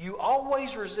 You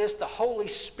always resist the Holy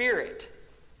Spirit.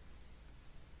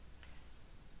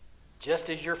 Just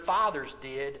as your fathers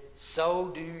did, so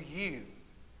do you.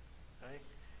 Okay?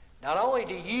 Not only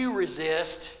do you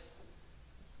resist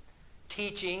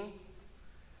teaching,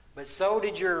 but so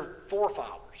did your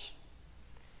forefathers.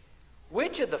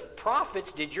 Which of the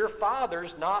prophets did your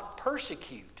fathers not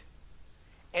persecute?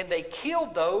 And they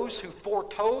killed those who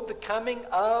foretold the coming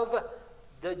of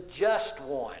the just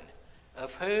one,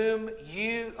 of whom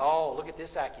you... Oh, look at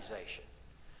this accusation.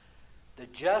 The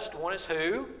just one is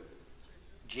who?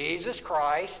 Jesus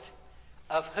Christ,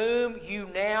 of whom you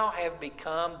now have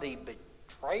become the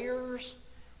betrayers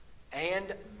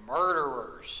and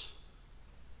murderers.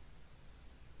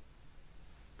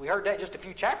 We heard that just a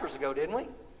few chapters ago, didn't we?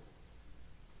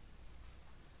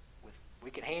 With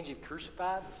wicked hands you've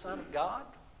crucified the Son of God.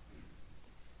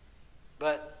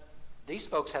 But these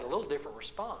folks had a little different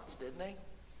response, didn't they?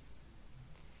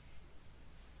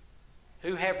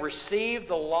 Who have received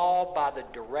the law by the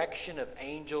direction of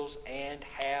angels and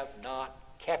have not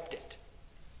kept it.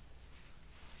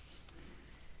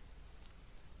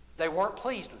 They weren't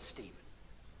pleased with Stephen.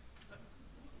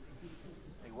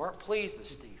 They weren't pleased with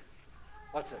Stephen.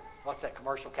 What's that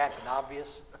commercial, Captain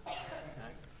Obvious?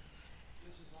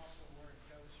 This is also where it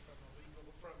goes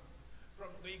from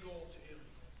legal to illegal.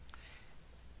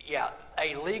 Yeah,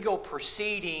 a legal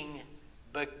proceeding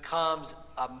becomes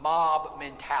a mob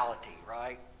mentality,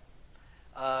 right?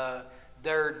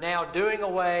 They're now doing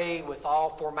away with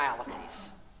all formalities.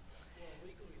 Well,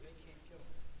 legally, they can't kill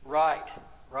him.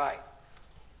 Right.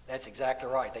 That's exactly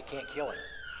right. They can't kill him.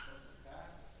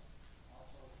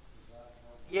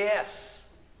 Yes.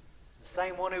 The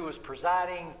same one who was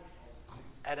presiding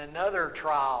at another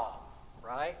trial,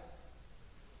 right?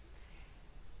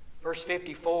 Verse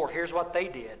 54, here's what they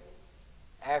did.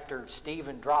 After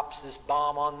Stephen drops this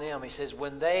bomb on them, he says,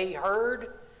 when they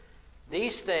heard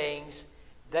these things,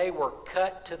 they were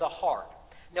cut to the heart.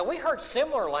 Now, we heard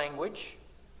similar language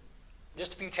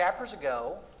just a few chapters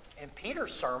ago in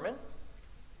Peter's sermon.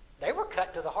 They were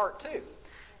cut to the heart too.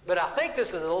 But I think this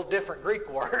is a little different Greek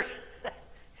word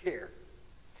here.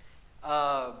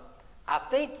 I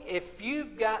think if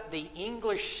you've got the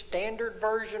English Standard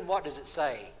Version, what does it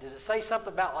say? Does it say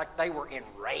something about like they were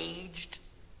enraged?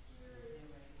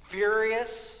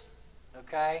 Furious?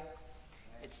 Okay?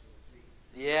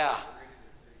 Yeah.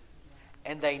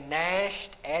 And they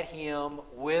gnashed at him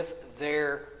with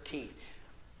their teeth.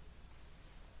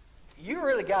 You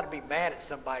really got to be mad at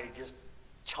somebody to just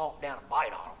chomp down and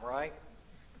bite on them, right?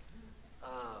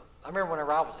 I remember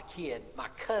whenever I was a kid, my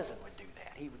cousin would do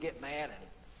that. He would get mad and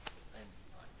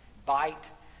bite.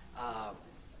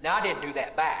 Now, I didn't do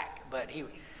that back, but he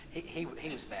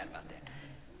was mad about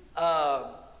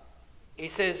that. He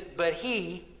says, but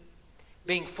he,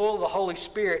 being full of the Holy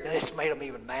Spirit, and this made him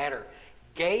even madder,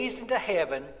 gazed into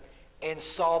heaven and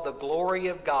saw the glory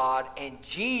of God and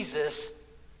Jesus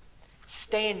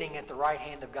standing at the right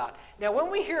hand of God. Now,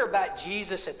 when we hear about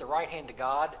Jesus at the right hand of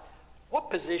God, what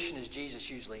position is Jesus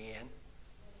usually in?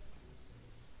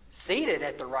 Seated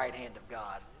at the right hand of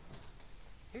God.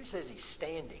 Here it says he's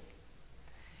standing.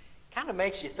 Kind of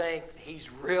makes you think he's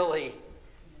really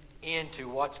into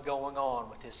what's going on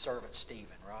with his servant Stephen,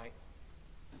 right?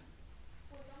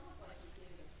 Well, it's almost like he's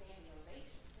giving a standing ovation.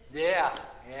 Yeah.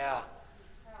 He's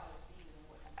proud of Stephen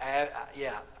and what he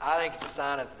Yeah, I think it's a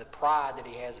sign of the pride that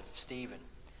he has of Stephen.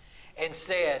 And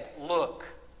said, look,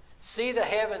 see the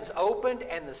heavens opened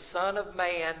and the Son of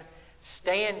Man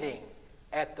standing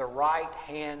at the right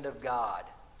hand of God.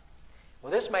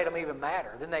 Well, this made them even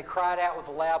madder. Then they cried out with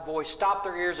a loud voice, stopped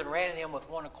their ears, and ran at him with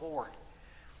one accord.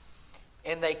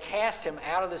 And they cast him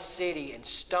out of the city and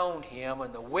stoned him,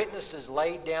 and the witnesses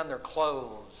laid down their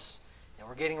clothes. And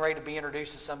we're getting ready to be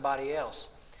introduced to somebody else.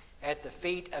 At the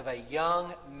feet of a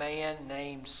young man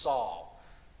named Saul.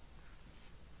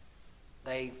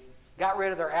 They got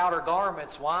rid of their outer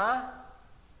garments. Why?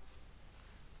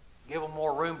 Give them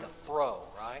more room to throw,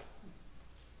 right?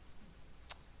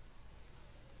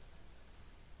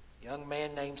 Young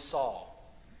man named Saul.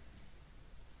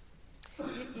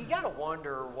 You got to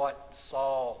wonder what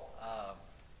Saul,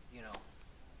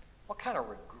 what kind of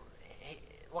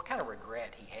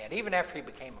regret he had, even after he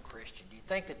became a Christian. Do you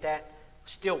think that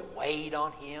still weighed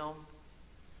on him?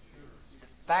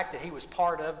 The fact that he was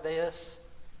part of this?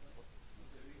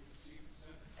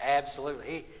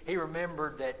 Absolutely. He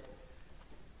remembered that,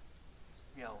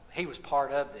 he was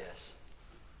part of this.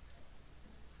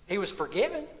 He was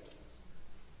forgiven.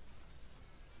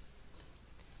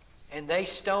 And they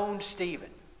stoned Stephen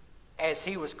as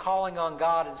he was calling on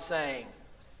God and saying,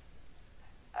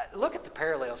 look at the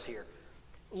parallels here.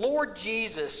 Lord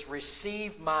Jesus,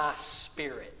 receive my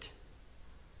spirit.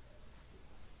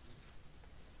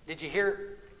 Did you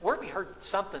hear, where have you heard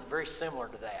something very similar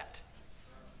to that?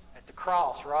 At the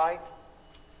cross, right?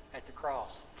 At the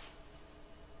cross.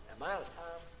 Am I out of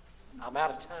time? I'm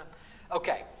out of time.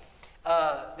 Okay.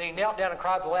 Then he knelt down and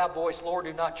cried with a loud voice, Lord,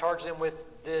 do not charge them with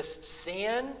this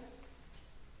sin.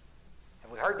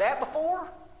 Have we heard that before?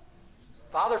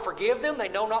 Father, forgive them. They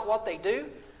know not what they do.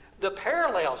 The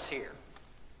parallels here.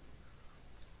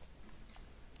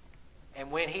 And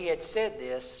when he had said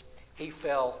this, he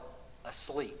fell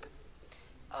asleep.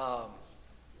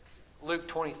 Luke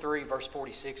 23, verse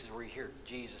 46 is where you hear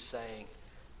Jesus saying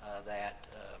that.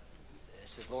 It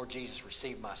says, Lord Jesus,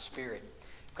 receive my spirit.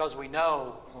 Because we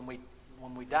know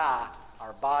when we die,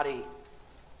 our body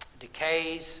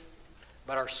decays,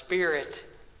 but our spirit,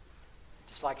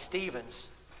 just like Stephen's,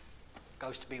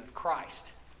 goes to be with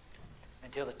Christ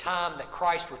until the time that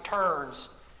Christ returns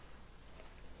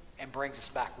and brings us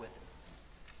back with him.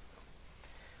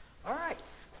 All right.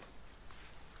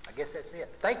 I guess that's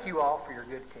it. Thank you all for your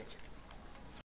good attention.